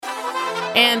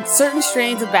And certain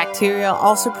strains of bacteria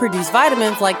also produce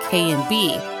vitamins like K and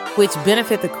B, which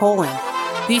benefit the colon.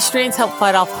 These strains help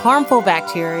fight off harmful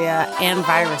bacteria and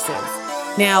viruses.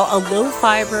 Now, a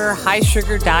low-fiber,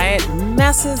 high-sugar diet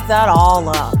messes that all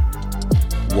up.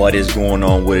 What is going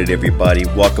on with it, everybody?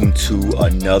 Welcome to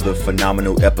another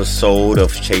phenomenal episode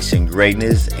of Chasing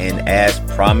Greatness. And as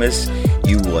promised,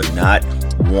 you will not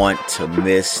want to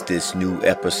miss this new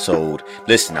episode.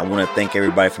 Listen, I want to thank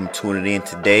everybody for tuning in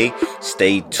today.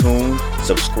 Stay tuned,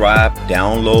 subscribe,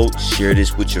 download, share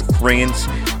this with your friends,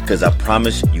 because I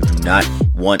promise you do not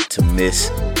want to miss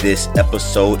this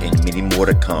episode and many more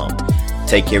to come.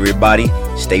 Take care, everybody.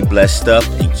 Stay blessed up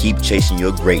and keep chasing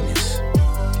your greatness.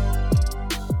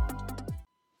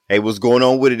 Hey, what's going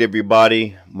on with it,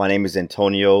 everybody? My name is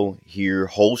Antonio here,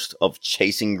 host of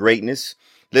Chasing Greatness.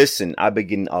 Listen, I've been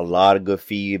getting a lot of good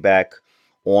feedback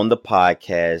on the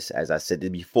podcast, as I said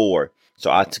it before. So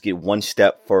I took it one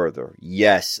step further.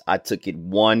 Yes, I took it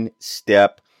one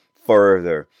step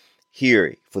further.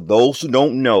 Here, for those who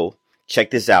don't know,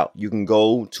 check this out. You can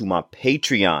go to my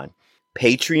Patreon,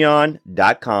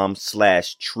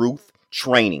 patreon.com/truth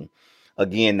training.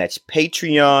 Again, that's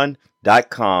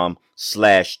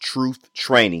patreon.com/truth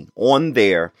training. On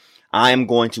there, I am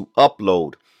going to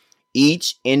upload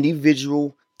each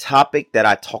individual topic that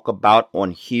I talk about on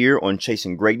here on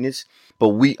Chasing Greatness, but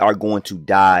we are going to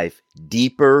dive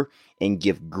deeper and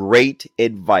give great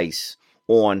advice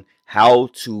on how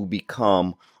to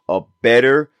become a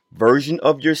better version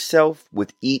of yourself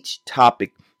with each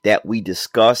topic that we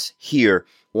discuss here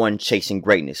on Chasing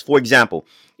Greatness. For example,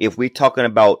 if we're talking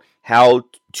about how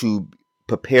to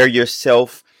prepare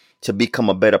yourself to become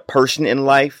a better person in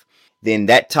life, then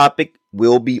that topic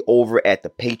will be over at the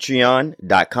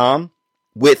patreon.com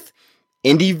with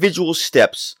individual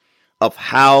steps of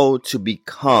how to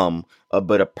become a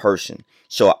better person.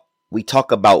 So we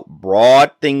talk about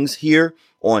broad things here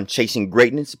on Chasing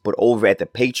Greatness, but over at the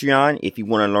Patreon, if you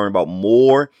want to learn about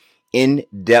more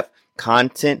in-depth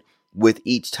content with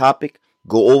each topic,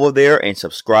 go over there and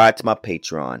subscribe to my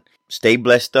Patreon. Stay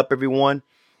blessed up, everyone,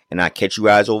 and I'll catch you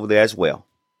guys over there as well.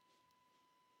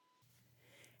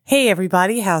 Hey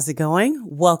everybody, how's it going?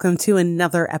 Welcome to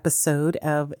another episode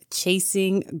of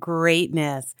Chasing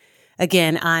Greatness.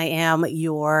 Again, I am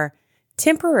your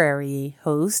temporary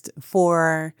host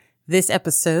for this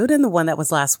episode and the one that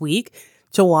was last week,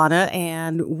 Joanna,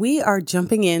 and we are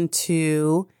jumping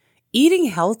into eating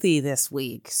healthy this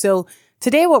week. So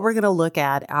today what we're going to look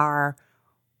at are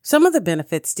some of the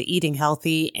benefits to eating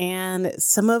healthy and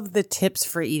some of the tips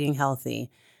for eating healthy.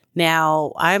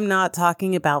 Now, I'm not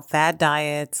talking about fad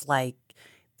diets like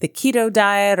the keto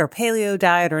diet or paleo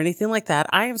diet or anything like that.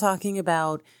 I am talking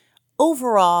about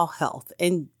overall health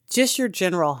and just your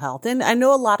general health. And I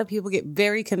know a lot of people get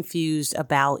very confused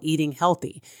about eating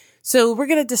healthy. So we're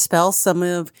going to dispel some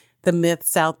of the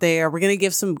myths out there. We're going to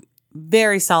give some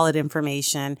very solid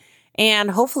information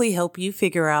and hopefully help you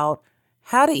figure out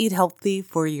how to eat healthy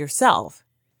for yourself.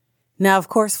 Now, of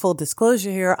course, full disclosure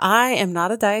here, I am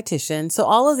not a dietitian, so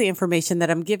all of the information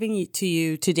that I'm giving to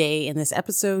you today in this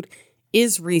episode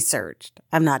is researched.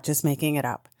 I'm not just making it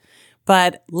up.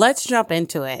 But let's jump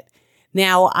into it.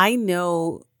 Now, I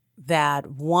know that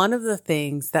one of the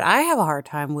things that I have a hard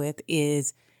time with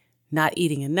is not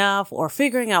eating enough or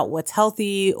figuring out what's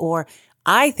healthy, or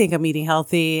I think I'm eating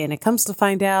healthy and it comes to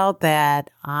find out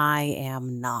that I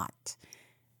am not.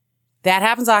 That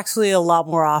happens actually a lot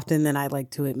more often than I like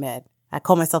to admit. I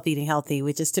call myself eating healthy,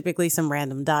 which is typically some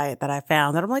random diet that I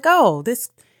found that I'm like, oh, this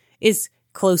is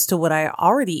close to what I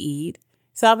already eat.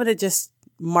 So I'm going to just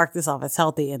mark this off as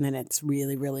healthy. And then it's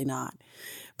really, really not.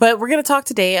 But we're going to talk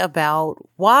today about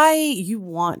why you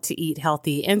want to eat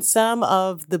healthy and some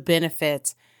of the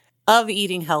benefits of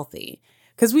eating healthy.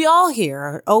 Because we all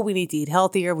hear, oh, we need to eat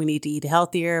healthier. We need to eat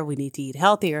healthier. We need to eat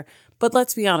healthier. But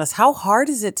let's be honest, how hard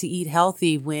is it to eat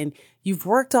healthy when you've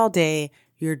worked all day?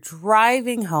 You're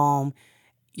driving home,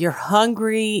 you're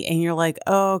hungry, and you're like,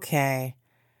 okay,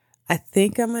 I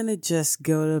think I'm going to just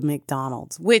go to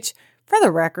McDonald's, which for the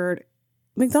record,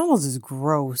 McDonald's is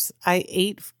gross. I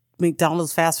ate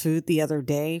McDonald's fast food the other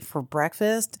day for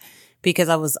breakfast because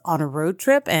I was on a road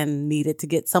trip and needed to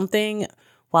get something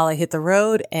while I hit the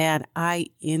road, and I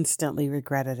instantly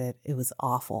regretted it. It was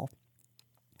awful.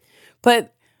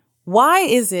 But why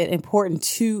is it important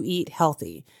to eat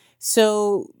healthy?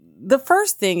 So the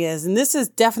first thing is, and this is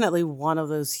definitely one of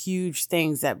those huge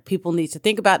things that people need to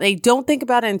think about, they don't think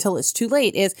about it until it's too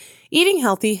late, is eating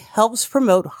healthy helps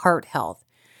promote heart health.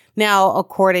 Now,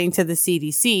 according to the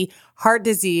CDC, heart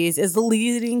disease is the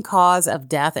leading cause of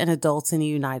death in adults in the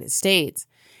United States.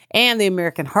 And the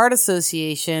American Heart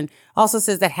Association also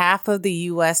says that half of the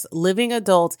U.S. living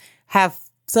adults have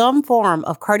some form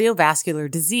of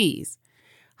cardiovascular disease.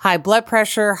 High blood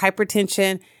pressure,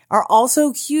 hypertension are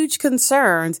also huge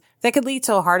concerns that could lead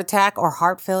to a heart attack or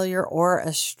heart failure or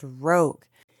a stroke.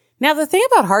 Now, the thing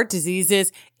about heart disease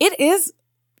is it is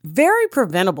very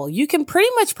preventable. You can pretty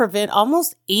much prevent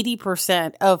almost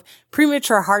 80% of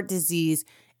premature heart disease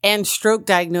and stroke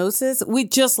diagnosis with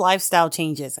just lifestyle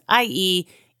changes, i.e.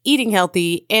 eating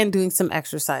healthy and doing some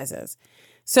exercises.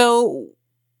 So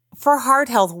for heart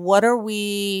health, what are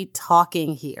we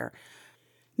talking here?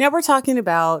 Now we're talking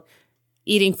about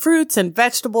eating fruits and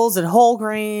vegetables and whole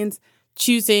grains,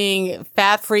 choosing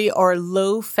fat-free or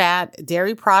low-fat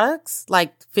dairy products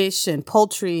like fish and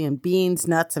poultry and beans,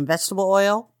 nuts, and vegetable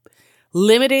oil,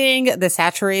 limiting the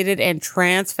saturated and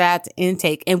trans fat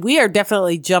intake. And we are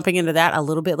definitely jumping into that a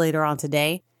little bit later on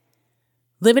today.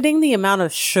 Limiting the amount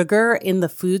of sugar in the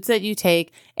foods that you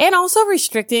take, and also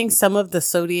restricting some of the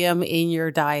sodium in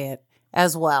your diet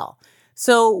as well.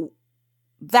 So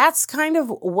that's kind of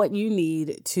what you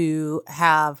need to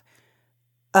have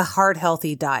a heart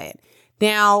healthy diet.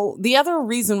 Now, the other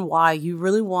reason why you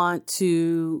really want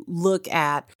to look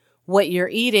at what you're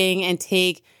eating and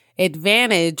take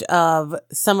advantage of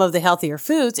some of the healthier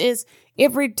foods is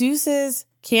it reduces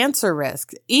cancer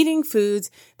risk. Eating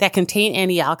foods that contain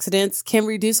antioxidants can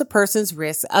reduce a person's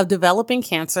risk of developing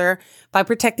cancer by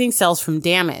protecting cells from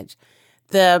damage.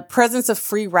 The presence of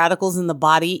free radicals in the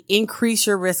body increase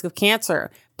your risk of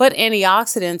cancer, but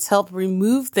antioxidants help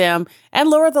remove them and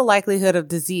lower the likelihood of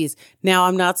disease. Now,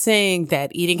 I'm not saying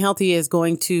that eating healthy is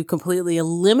going to completely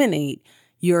eliminate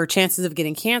your chances of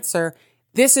getting cancer.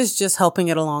 This is just helping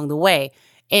it along the way.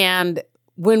 And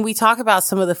when we talk about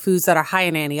some of the foods that are high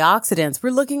in antioxidants,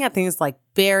 we're looking at things like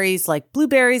berries, like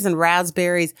blueberries and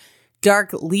raspberries,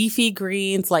 dark leafy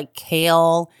greens like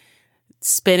kale,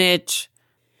 spinach,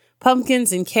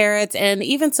 pumpkins and carrots, and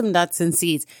even some nuts and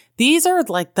seeds. These are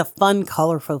like the fun,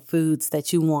 colorful foods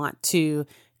that you want to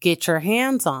get your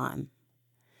hands on.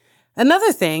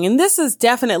 Another thing, and this is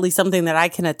definitely something that I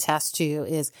can attest to,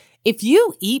 is if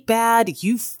you eat bad,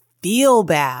 you feel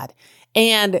bad.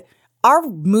 And our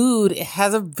mood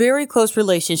has a very close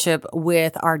relationship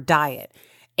with our diet.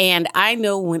 And I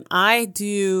know when I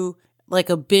do like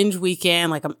a binge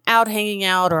weekend, like I'm out hanging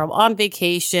out or I'm on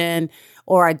vacation,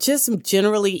 or I just am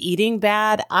generally eating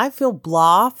bad, I feel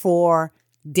blah for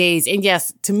days. And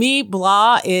yes, to me,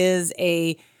 blah is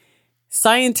a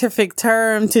scientific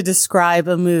term to describe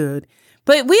a mood.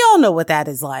 But we all know what that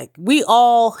is like. We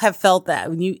all have felt that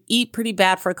when you eat pretty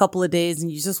bad for a couple of days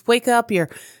and you just wake up,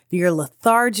 you're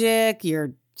lethargic,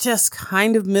 you're just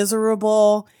kind of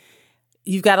miserable.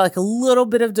 You've got like a little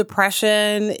bit of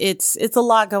depression. It's a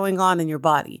lot going on in your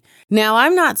body. Now,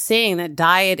 I'm not saying that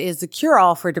diet is the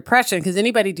cure-all for depression, because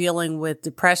anybody dealing with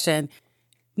depression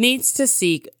needs to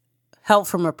seek help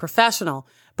from a professional.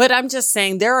 But I'm just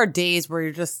saying there are days where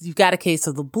you've got a case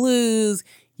of the blues,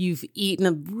 you've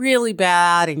eaten really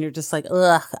bad, and you're just like,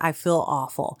 ugh, I feel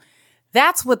awful.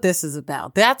 That's what this is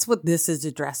about. That's what this is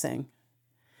addressing.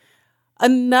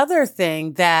 Another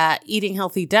thing that eating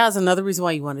healthy does, another reason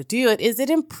why you want to do it, is it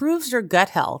improves your gut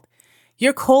health.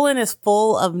 Your colon is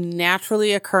full of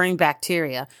naturally occurring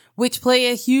bacteria, which play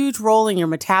a huge role in your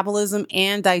metabolism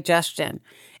and digestion.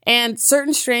 And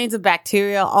certain strains of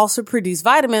bacteria also produce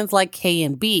vitamins like K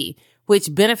and B,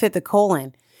 which benefit the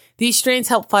colon. These strains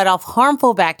help fight off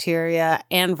harmful bacteria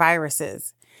and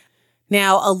viruses.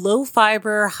 Now, a low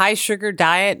fiber, high sugar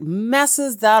diet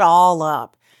messes that all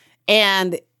up.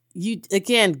 And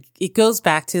it goes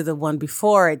back to the one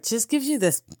before. It just gives you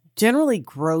this generally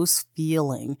gross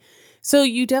feeling. So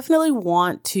you definitely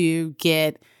want to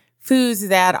get foods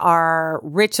that are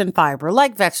rich in fiber,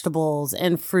 like vegetables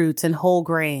and fruits and whole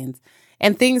grains,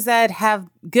 and things that have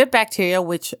good bacteria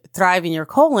which thrive in your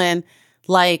colon,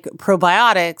 like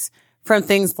probiotics from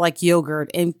things like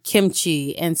yogurt and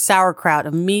kimchi and sauerkraut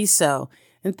and miso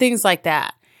and things like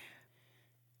that.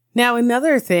 Now,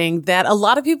 another thing that a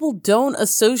lot of people don't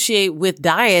associate with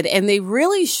diet, and they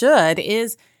really should,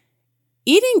 is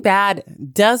eating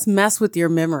bad does mess with your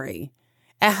memory.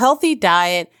 A healthy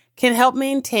diet can help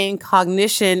maintain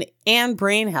cognition and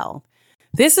brain health.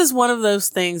 This is one of those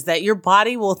things that your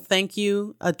body will thank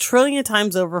you 1 trillion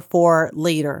times over for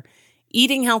later.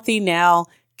 Eating healthy now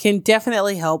can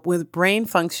definitely help with brain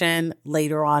function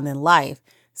later on in life.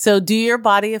 So do your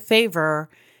body a favor.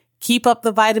 Keep up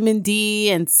the vitamin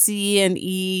D and C and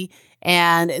E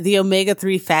and the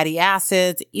omega-3 fatty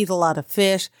acids. Eat a lot of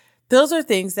fish. Those are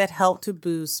things that help to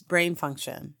boost brain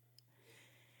function.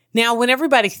 Now, when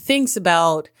everybody thinks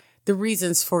about the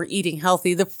reasons for eating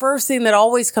healthy, the first thing that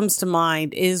always comes to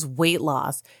mind is weight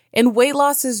loss. And weight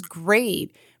loss is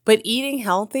great, but eating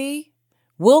healthy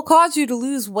will cause you to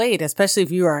lose weight, especially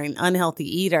if you are an unhealthy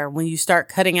eater, when you start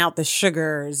cutting out the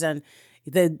sugars and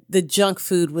the junk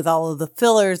food with all of the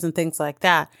fillers and things like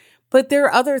that. But there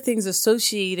are other things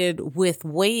associated with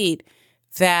weight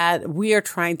that we are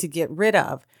trying to get rid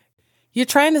of. You're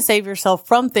trying to save yourself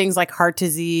from things like heart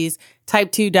disease,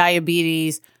 type 2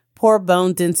 diabetes, poor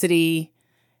bone density,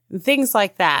 things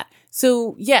like that.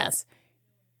 So yes,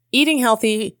 eating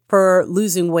healthy for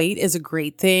losing weight is a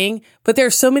great thing, but there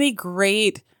are so many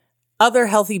great other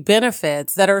healthy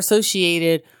benefits that are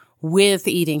associated with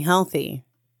eating healthy.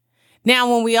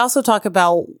 Now, when we also talk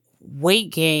about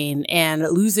weight gain and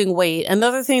losing weight,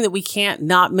 another thing that we can't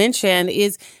not mention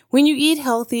is when you eat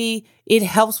healthy, it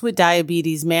helps with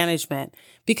diabetes management,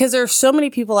 because there are so many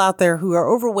people out there who are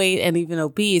overweight and even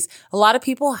obese. A lot of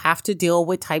people have to deal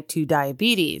with type 2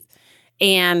 diabetes,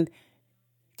 and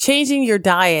changing your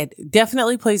diet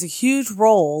definitely plays a huge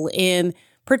role in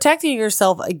protecting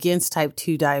yourself against type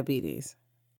 2 diabetes.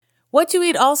 What you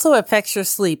eat also affects your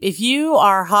sleep. If you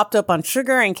are hopped up on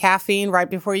sugar and caffeine right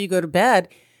before you go to bed,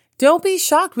 don't be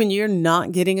shocked when you're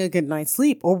not getting a good night's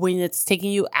sleep or when it's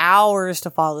taking you hours to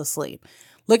fall asleep.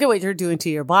 Look at what you're doing to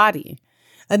your body.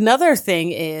 Another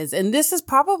thing is, and this is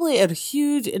probably a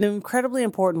huge and incredibly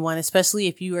important one, especially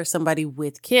if you are somebody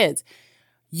with kids,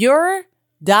 your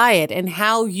diet and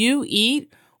how you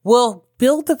eat will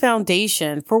build the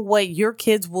foundation for what your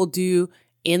kids will do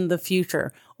in the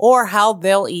future or how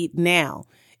they'll eat now.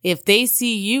 If they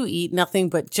see you eat nothing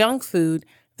but junk food,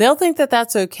 they'll think that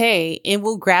that's okay and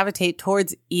will gravitate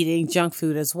towards eating junk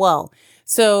food as well.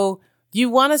 So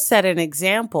you want to set an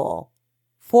example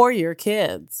for your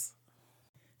kids.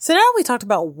 So now we talked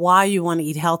about why you want to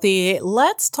eat healthy.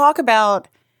 Let's talk about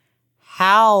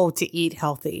how to eat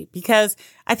healthy, because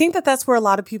I think that that's where a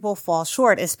lot of people fall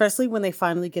short, especially when they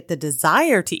finally get the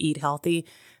desire to eat healthy.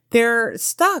 They're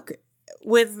stuck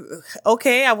with,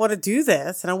 okay, I want to do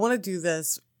this and I want to do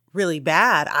this really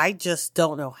bad. I just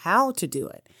don't know how to do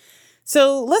it.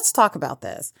 So let's talk about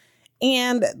this.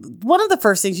 And one of the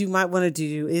first things you might want to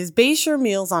do is base your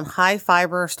meals on high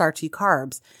fiber, starchy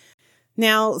carbs.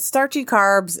 Now, starchy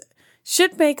carbs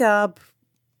should make up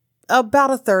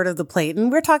about a third of the plate.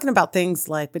 And we're talking about things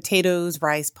like potatoes,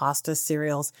 rice, pasta,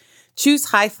 cereals. Choose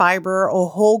high fiber or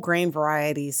whole grain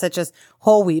varieties such as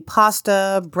whole wheat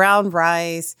pasta, brown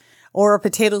rice, or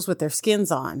potatoes with their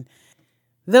skins on.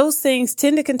 Those things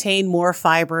tend to contain more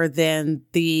fiber than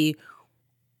the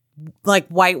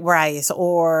white rice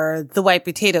or the white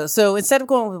potato. So instead of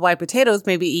going with white potatoes,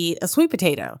 maybe eat a sweet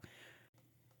potato.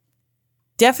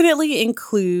 Definitely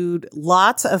include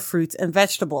lots of fruits and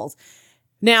vegetables.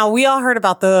 Now, we all heard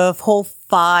about the whole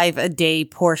 5-a-day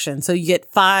portion. So you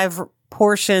get 5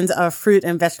 portions of fruit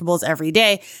and vegetables every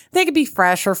day. They could be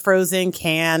fresh or frozen,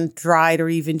 canned, dried, or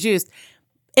even juiced.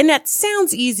 And that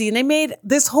sounds easy. And they made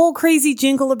this whole crazy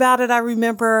jingle about it, I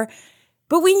remember.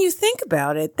 But when you think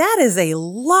about it, that is a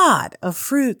lot of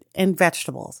fruit and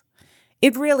vegetables.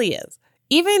 It really is.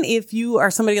 Even if you are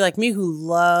somebody like me who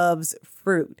loves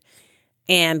fruit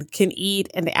and can eat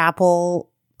an apple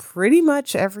pretty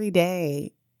much every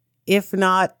day, if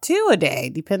not 2 a day,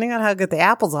 depending on how good the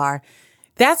apples are,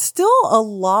 that's still a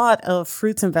lot of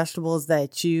fruits and vegetables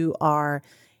that you are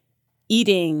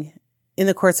eating in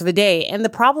the course of a day. And the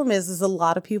problem is a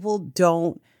lot of people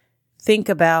don't think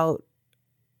about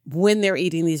when they're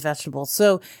eating these vegetables.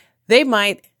 So they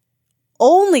might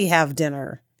only have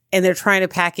dinner and they're trying to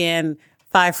pack in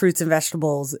 5 fruits and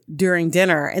vegetables during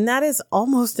dinner. And that is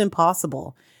almost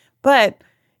impossible. But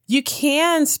you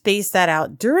can space that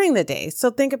out during the day. So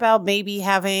think about maybe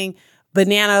having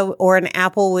banana or an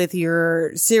apple with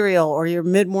your cereal or your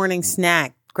mid-morning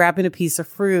snack, grabbing a piece of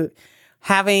fruit,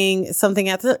 having something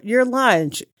at your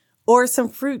lunch, or some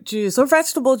fruit juice or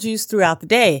vegetable juice throughout the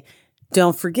day.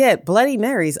 Don't forget, Bloody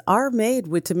Marys are made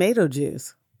with tomato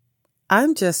juice.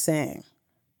 I'm just saying.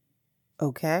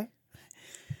 Okay?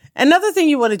 Another thing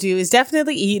you want to do is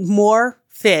definitely eat more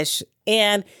fish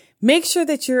and make sure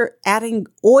that you're adding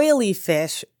oily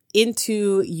fish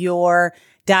into your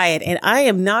diet. And I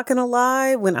am not going to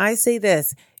lie when I say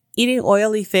this, eating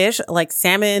oily fish like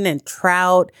salmon and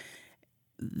trout,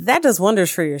 that does wonders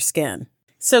for your skin.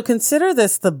 So consider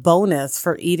this the bonus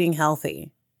for eating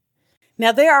healthy.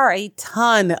 Now, there are a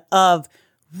ton of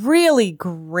really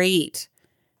great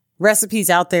recipes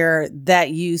out there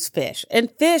that use fish.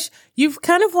 And fish, you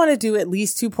kind of want to do at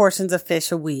least 2 portions of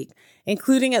fish a week,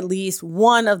 including at least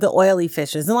one of the oily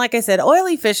fishes. And like I said,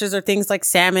 oily fishes are things like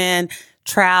salmon,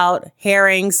 trout,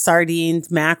 herring, sardines,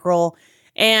 mackerel.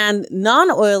 And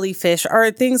non-oily fish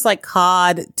are things like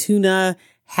cod, tuna,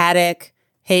 haddock,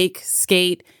 hake,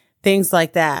 skate, things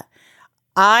like that.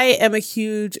 I am a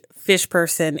huge fish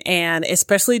person, and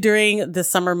especially during the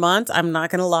summer months, I'm not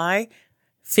going to lie,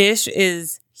 fish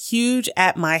is huge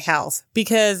at my house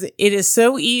because it is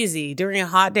so easy during a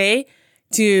hot day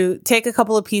to take a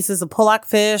couple of pieces of pollock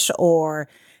fish or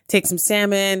take some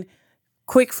salmon,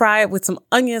 quick fry it with some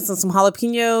onions and some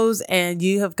jalapenos, and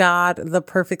you have got the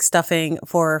perfect stuffing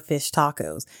for fish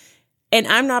tacos. And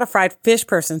I'm not a fried fish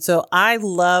person, so I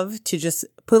love to just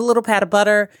put a little pat of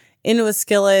butter into a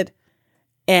skillet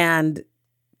and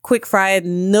quick fry it,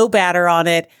 no batter on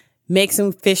it. Make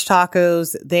some fish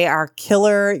tacos. They are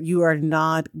killer. You are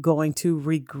not going to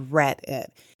regret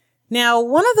it. Now,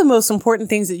 one of the most important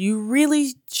things that you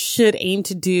really should aim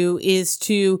to do is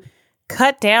to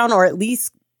cut down, or at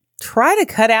least try to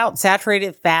cut out,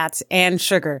 saturated fats and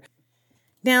sugar.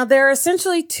 Now, there are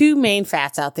essentially two main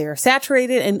fats out there,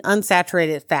 saturated and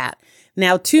unsaturated fat.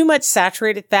 Now, too much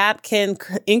saturated fat can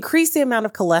increase the amount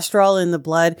of cholesterol in the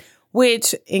blood,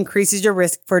 which increases your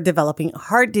risk for developing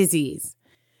heart disease.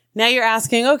 Now you're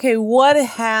asking, okay, what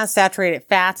has saturated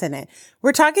fats in it?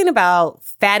 We're talking about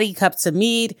fatty cuts of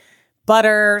meat,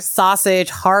 butter, sausage,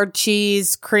 hard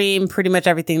cheese, cream, pretty much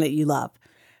everything that you love.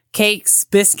 Cakes,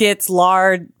 biscuits,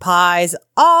 lard, pies,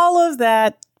 all of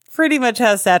that pretty much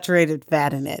has saturated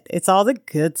fat in it. It's all the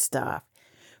good stuff.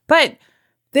 But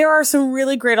there are some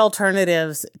really great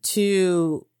alternatives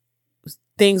to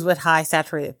things with high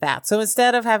saturated fat. So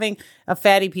instead of having a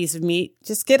fatty piece of meat,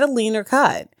 just get a leaner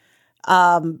cut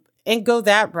and go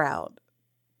that route.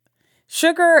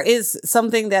 Sugar is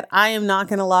something that I am not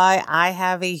going to lie, I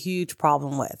have a huge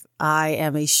problem with. I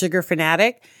am a sugar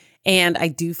fanatic, and I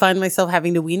do find myself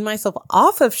having to wean myself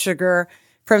off of sugar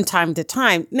from time to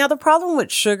time. Now, the problem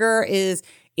with sugar is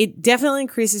it definitely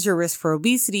increases your risk for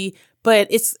obesity, but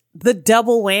it's the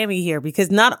double whammy here because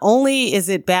not only is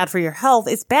it bad for your health,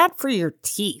 it's bad for your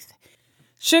teeth.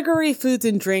 Sugary foods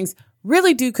and drinks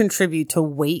really do contribute to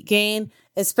weight gain,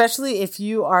 especially if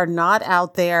you are not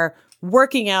out there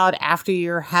working out after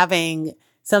you're having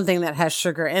something that has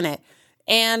sugar in it.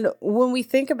 And when we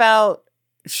think about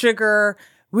sugar,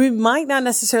 we might not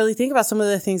necessarily think about some of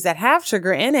the things that have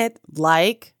sugar in it,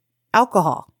 like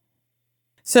alcohol.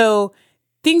 So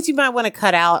things you might want to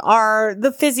cut out are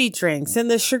the fizzy drinks and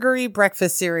the sugary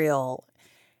breakfast cereal.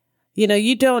 You know,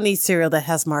 you don't need cereal that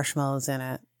has marshmallows in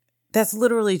it. That's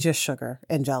literally just sugar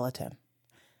and gelatin.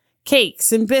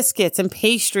 Cakes and biscuits and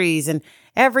pastries and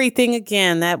everything,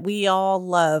 again, that we all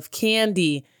love,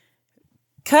 candy.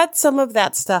 Cut some of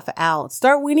that stuff out.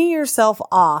 Start weaning yourself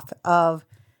off of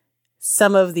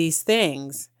some of these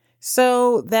things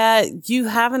so that you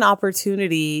have an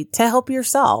opportunity to help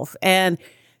yourself and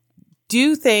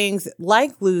do things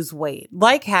like lose weight,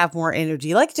 like have more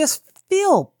energy, like just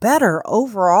feel better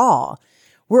overall.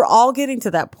 We're all getting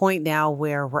to that point now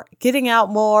where we're getting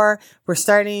out more. We're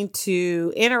starting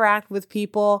to interact with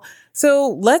people. So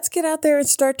let's get out there and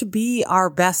start to be our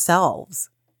best selves.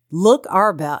 Look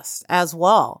our best as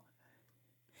well.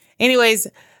 Anyways,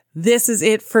 this is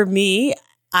it for me.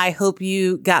 I hope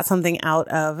you got something out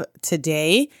of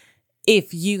today.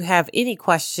 If you have any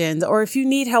questions or if you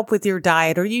need help with your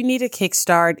diet or you need a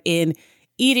kickstart in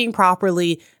eating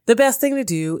properly, the best thing to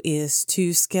do is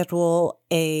to schedule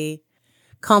a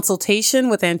consultation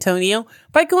with Antonio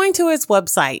by going to his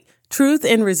website,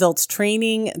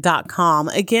 truthandresultstraining.com.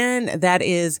 Again, that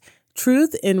is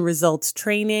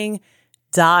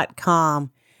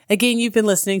truthandresultstraining.com. Again, you've been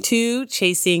listening to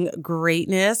Chasing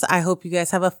Greatness. I hope you guys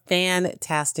have a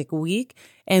fantastic week,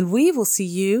 and we will see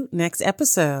you next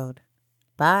episode.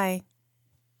 Bye.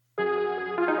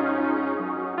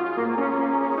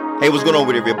 Hey, what's going on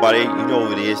with everybody? You know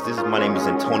who it is. My name is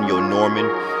Antonio Norman,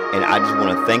 and I just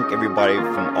want to thank everybody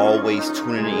from always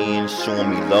tuning in,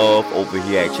 showing me love over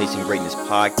here at Chasing Greatness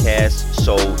Podcast.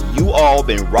 So you all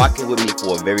been rocking with me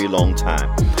for a very long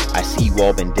time. I see you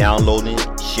all been downloading,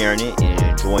 sharing it, and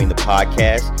enjoying the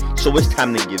podcast. So it's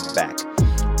time to give back.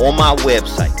 On my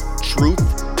website,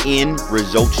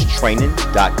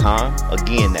 truthandresultstraining.com.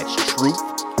 Again, that's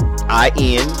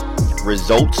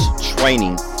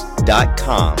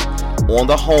truthandresultstraining.com. On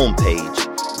the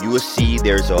homepage, you will see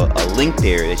there's a link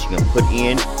there that you can put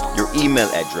in your email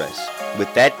address.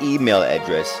 With that email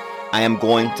address, I am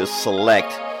going to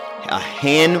select a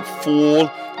handful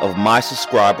of my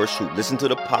subscribers who listen to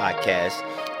the podcast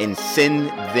and send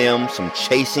them some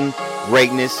Chasing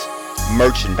Greatness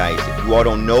merchandise. If you all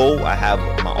don't know, I have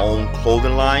my own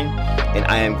clothing line, and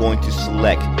I am going to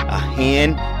select a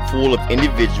handful of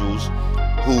individuals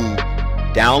who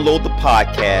download the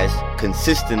podcast,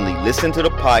 consistently listen to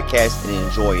the podcast, and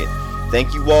enjoy it.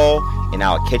 Thank you all, and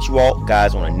I'll catch you all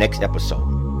guys on the next episode.